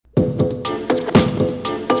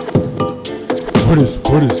What is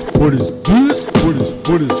this? What is this?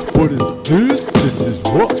 This is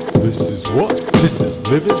what? This is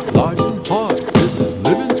living large and hard. This is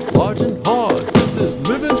living large and hard. This is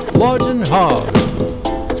living large and hard.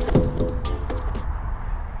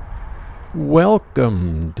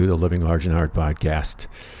 Welcome to the Living Large and Hard podcast.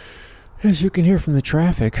 As you can hear from the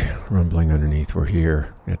traffic rumbling underneath, we're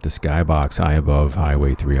here at the skybox high above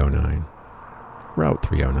Highway 309. Route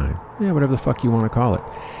 309. Yeah, whatever the fuck you want to call it.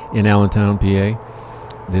 In Allentown, PA.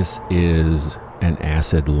 This is an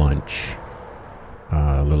acid lunch.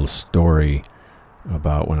 A little story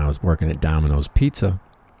about when I was working at Domino's Pizza.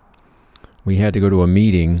 We had to go to a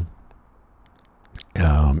meeting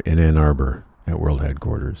in Ann Arbor at World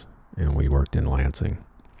Headquarters. And we worked in Lansing.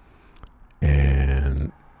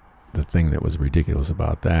 And the thing that was ridiculous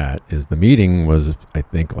about that is the meeting was, I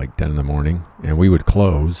think, like 10 in the morning. And we would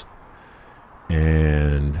close.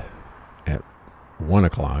 And at 1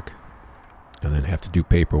 o'clock, and then have to do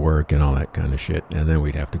paperwork and all that kind of shit. And then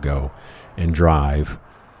we'd have to go and drive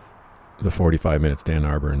the 45 minutes to Ann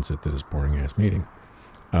Arbor and sit to this boring-ass meeting.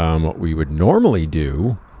 What we would normally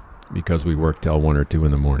do, because we worked till 1 or 2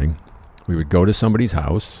 in the morning, we would go to somebody's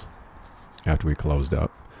house after we closed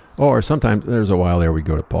up. Or sometimes, there's a while there, we'd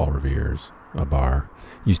go to Paul Revere's, a bar.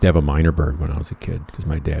 Used to have a Minerbird when I was a kid, because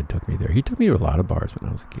my dad took me there. He took me to a lot of bars when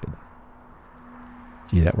I was a kid.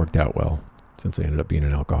 Gee, that worked out well, since I ended up being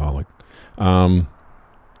an alcoholic. So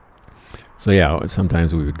yeah,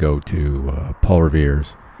 sometimes we would go to Paul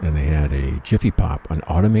Revere's, and they had a Jiffy Pop, an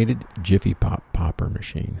automated Jiffy Pop popper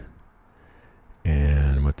machine.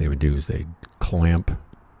 And what they would do is they'd clamp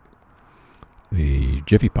the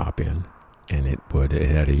Jiffy Pop in, and it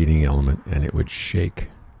had a heating element, and it would shake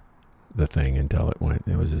the thing until it went.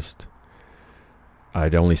 It was just,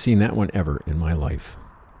 I'd only seen that one ever in my life.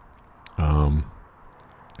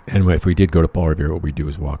 And if we did go to Paul Revere, what we'd do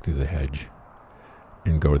is walk through the hedge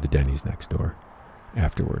and go to the Denny's next door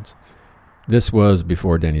afterwards. This was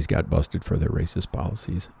before Denny's got busted for their racist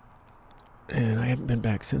policies. And I haven't been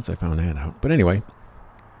back since I found that out. But anyway,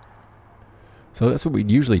 so that's what we'd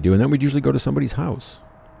usually do. And then we'd usually go to somebody's house.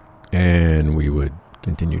 And we would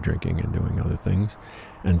continue drinking and doing other things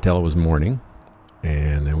until it was morning.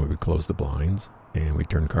 And then we would close the blinds and we'd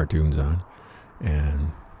turn cartoons on.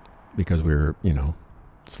 And because we were,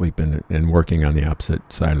 sleeping and working on the opposite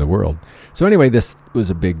side of the world. So anyway, this was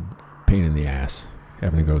a big pain in the ass,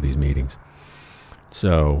 having to go to these meetings.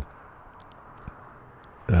 So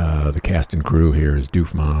the cast and crew here is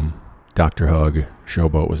Doof Mom, Dr. Hug,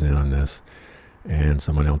 Showboat was in on this, and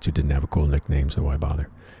someone else who didn't have a cool nickname, so why bother?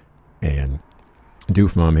 And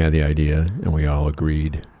Doof Mom had the idea, and we all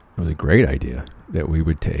agreed, it was a great idea, that we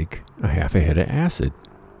would take a half a head of acid.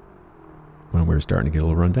 When we were starting to get a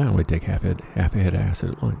little run down, we'd take half a head of acid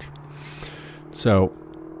at lunch. So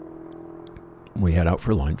we head out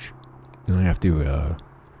for lunch. And I have to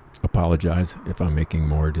apologize if I'm making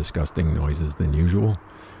more disgusting noises than usual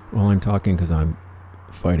while I'm talking, because I'm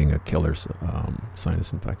fighting a killer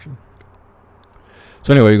sinus infection.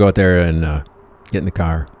 So anyway, we go out there and get in the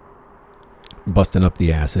car, busting up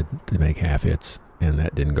the acid to make half hits, and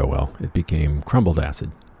that didn't go well. It became crumbled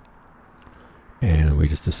acid. And we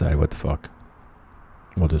just decided, what the fuck?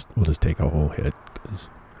 We'll just take a whole hit, because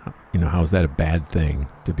how's that a bad thing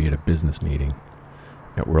to be at a business meeting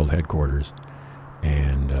at World Headquarters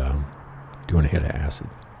and doing a hit of acid?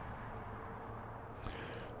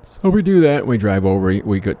 So we do that. We drive over.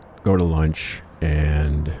 We go to lunch,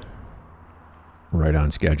 and right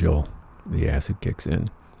on schedule, the acid kicks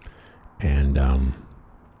in, and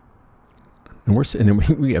we're sitting.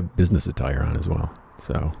 And we have business attire on as well,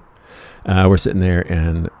 so. We're sitting there,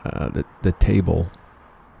 and the table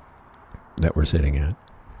that we're sitting at,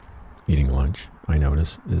 eating lunch, I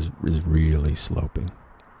notice, is really sloping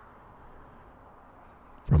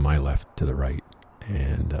from my left to the right.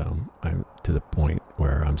 And I'm to the point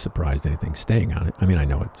where I'm surprised anything's staying on it. I mean, I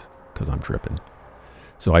know it's because I'm tripping.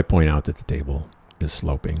 So I point out that the table is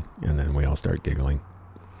sloping, and then we all start giggling,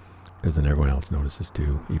 because then everyone else notices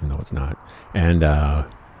too, even though it's not. And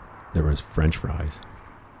there was French fries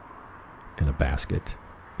in a basket,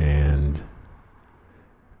 and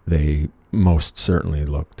they most certainly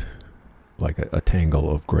looked like a tangle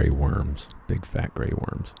of gray worms, big fat gray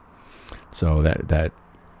worms. So that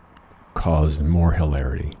caused more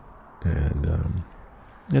hilarity. And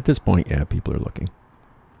at this point, yeah, people are looking.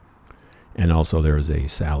 And also there was a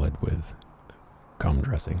salad with cum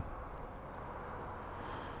dressing.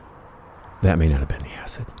 That may not have been the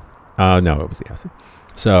acid. No, it was the acid.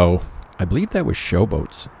 So I believe that was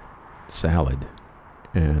Showboat's salad,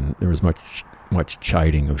 and there was much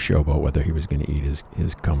chiding of Showboat whether he was going to eat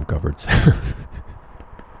his cum-covered salad.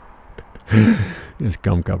 His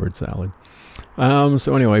cum-covered salad.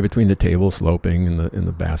 So anyway, between the table sloping and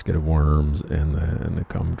the basket of worms and the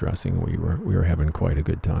cum dressing, we were having quite a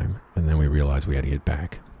good time. And then we realized we had to get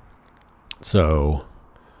back. So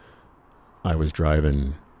I was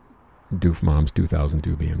driving Doof Mom's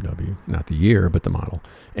 2002 BMW, not the year, but the model,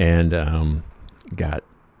 and got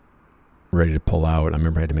ready to pull out. I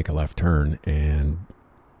remember I had to make a left turn, and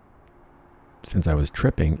since I was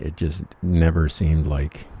tripping, it just never seemed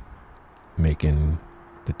like making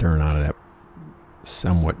the turn out of that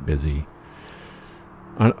somewhat busy,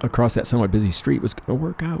 across that somewhat busy street was going to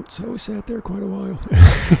work out. So we sat there quite a while.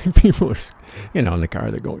 People are, in the car,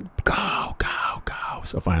 they're going, go, go, go.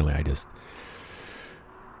 So finally I just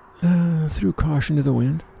threw caution to the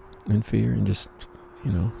wind in fear and just,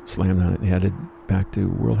 slammed on it and headed back to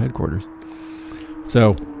World Headquarters.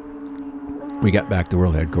 So we got back to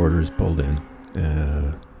World Headquarters, pulled in.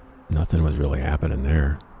 Nothing was really happening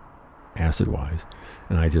there, acid-wise.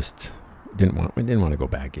 And I just didn't want to go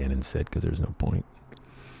back in and sit because there's no point.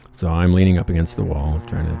 So I'm leaning up against the wall,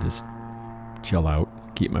 trying to just chill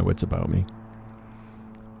out, keep my wits about me.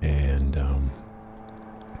 And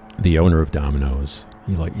the owner of Domino's,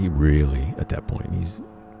 he really, at that point, he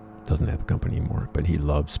doesn't have a company anymore, but he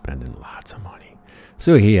loved spending lots of money.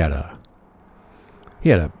 So he had a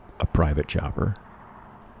private chopper.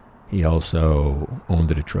 He also owned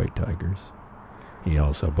the Detroit Tigers. He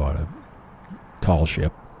also bought a tall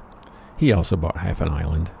ship. He also bought half an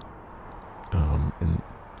island in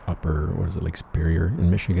Lake Superior in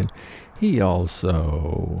Michigan. He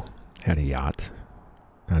also had a yacht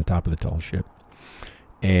on top of the tall ship.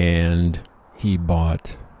 And he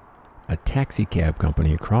bought a taxi cab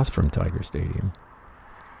company across from Tiger Stadium,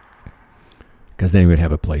 because then he would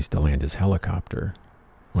have a place to land his helicopter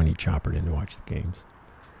when he choppered in to watch the games.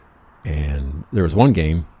 And there was one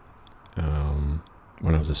game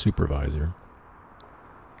when I was a supervisor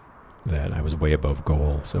that I was way above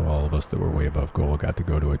goal. So all of us that were way above goal got to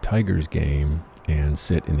go to a Tigers game and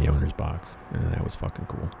sit in the owner's box. And that was fucking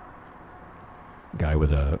cool. Guy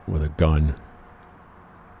with a gun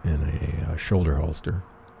and a shoulder holster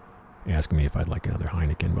asking me if I'd like another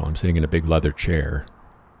Heineken while I'm sitting in a big leather chair,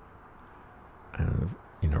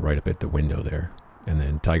 right up at the window there. And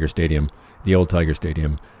then Tiger Stadium, the old Tiger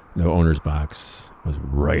Stadium, the owner's box was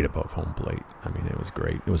right above home plate. I mean, it was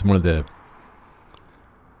great. It was one of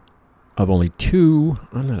only two.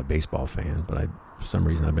 I'm not a baseball fan, but for some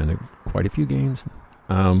reason I've been to quite a few games.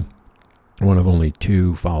 One of only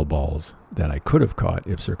two foul balls that I could have caught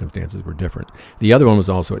if circumstances were different. The other one was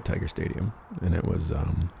also at Tiger Stadium, and it was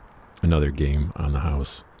another game on the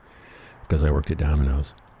house because I worked at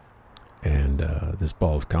Domino's. And this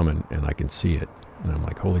ball's coming, and I can see it. And I'm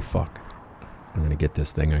like, holy fuck. I'm going to get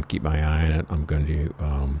this thing and keep my eye on it. I'm going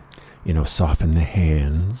to, soften the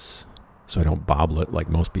hands so I don't bobble it like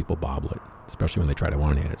most people bobble it, especially when they try to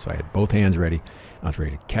one-hand it. So I had both hands ready. I was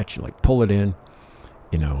ready to catch it, pull it in.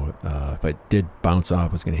 If it did bounce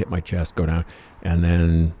off, it's going to hit my chest, go down. And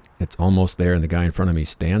then it's almost there, and the guy in front of me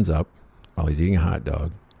stands up while he's eating a hot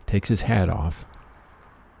dog, takes his hat off,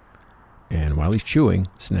 and while he's chewing,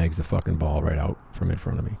 snags the fucking ball right out from in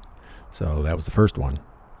front of me. So that was the first one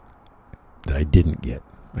that I didn't get.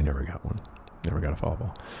 I never got one. Never got a foul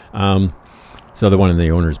ball. So the one in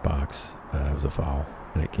the owner's box was a foul,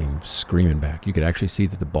 and it came screaming back. You could actually see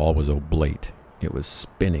that the ball was oblate. It was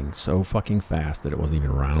spinning so fucking fast that it wasn't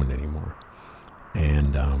even round anymore.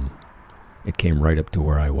 And it came right up to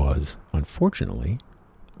where I was. Unfortunately,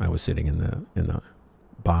 I was sitting in the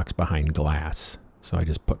box behind glass. So I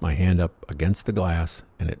just put my hand up against the glass,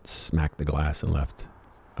 and it smacked the glass and left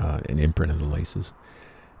an imprint of the laces,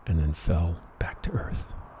 and then fell back to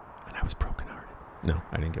earth. And I was brokenhearted. No,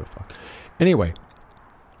 I didn't give a fuck. Anyway,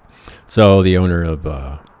 so the owner of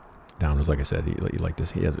Domino's, like I said, he liked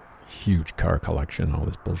this. He has a huge car collection, all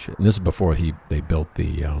this bullshit. And this is before they built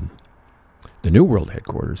the new World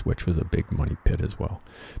Headquarters, which was a big money pit as well.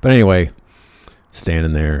 But anyway,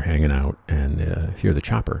 standing there, hanging out, and hear the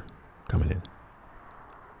chopper coming in.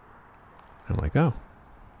 I'm like, oh,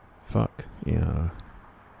 fuck. Yeah.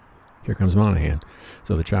 Here comes Monahan.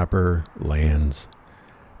 So the chopper lands,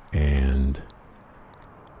 and,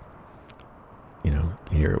 you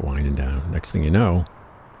hear it winding down. Next thing you know,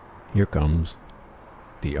 here comes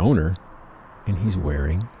the owner, and he's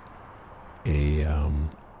wearing a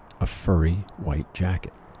furry white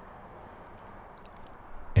jacket.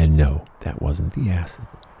 And no, that wasn't the acid.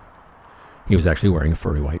 He was actually wearing a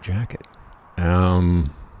furry white jacket.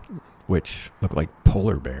 Which looked like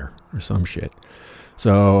polar bear or some shit.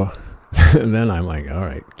 So then I'm like, all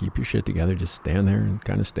right, keep your shit together. Just stand there and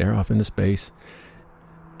kind of stare off into space.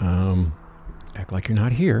 Act like you're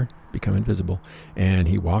not here. become invisible. And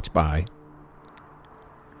he walks by,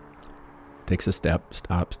 takes a step,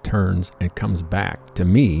 stops, turns, and comes back to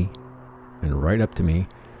me, and right up to me,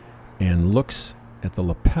 and looks at the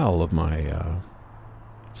lapel of my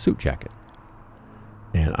suit jacket.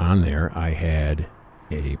 And on there, I had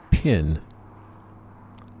a pin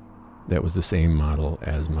that was the same model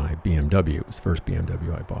as my BMW. It was the first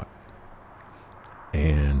BMW I bought.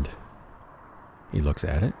 And he looks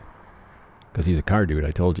at it, because he's a car dude.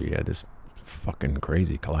 I told you he had this fucking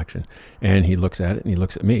crazy collection. And he looks at it, and he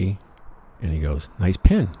looks at me, and he goes, "Nice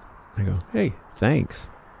pin." I go, "Hey, thanks."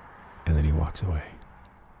 And then he walks away.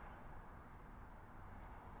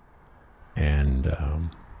 And,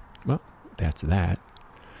 well, that's that.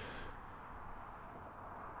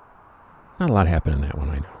 Not a lot happened in that one,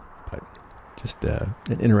 I know. But just an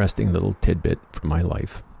interesting little tidbit from my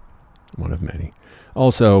life. One of many.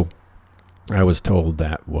 Also, I was told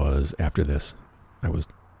that was, after this,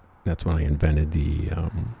 that's when I invented the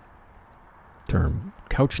term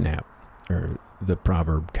couch nap, or the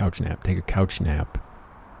proverb couch nap. Take a couch nap,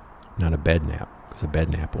 not a bed nap, because a bed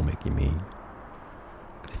nap will make you mean.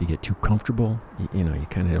 Because if you get too comfortable, you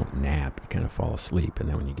kind of don't nap, you kind of fall asleep, and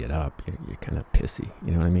then when you get up, you're kind of pissy,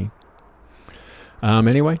 you know what I mean?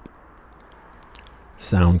 Anyway,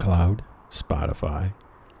 SoundCloud, Spotify,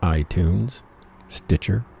 iTunes,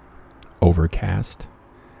 Stitcher, Overcast,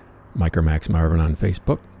 Micromax Marvin on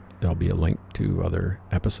Facebook. There'll be a link to other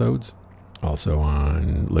episodes. Also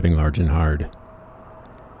on Living Large and Hard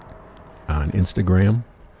on Instagram.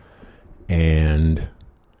 And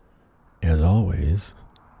as always,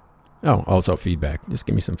 also feedback. Just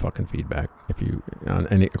give me some fucking feedback. If you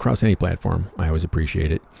across any platform, I always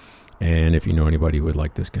appreciate it. And if you know anybody who would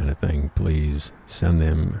like this kind of thing, please send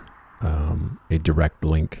them a direct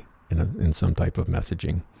link in some type of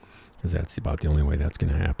messaging, because that's about the only way that's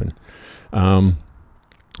going to happen.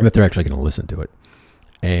 That they're actually going to listen to it.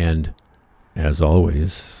 And as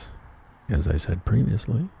always, as I said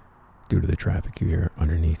previously, due to the traffic you hear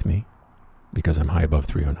underneath me, because I'm high above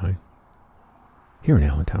 309, here in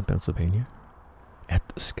Allentown, Pennsylvania, at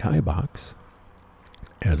the Skybox,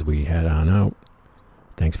 as we head on out.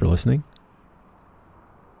 Thanks for listening,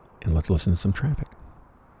 and let's listen to some traffic.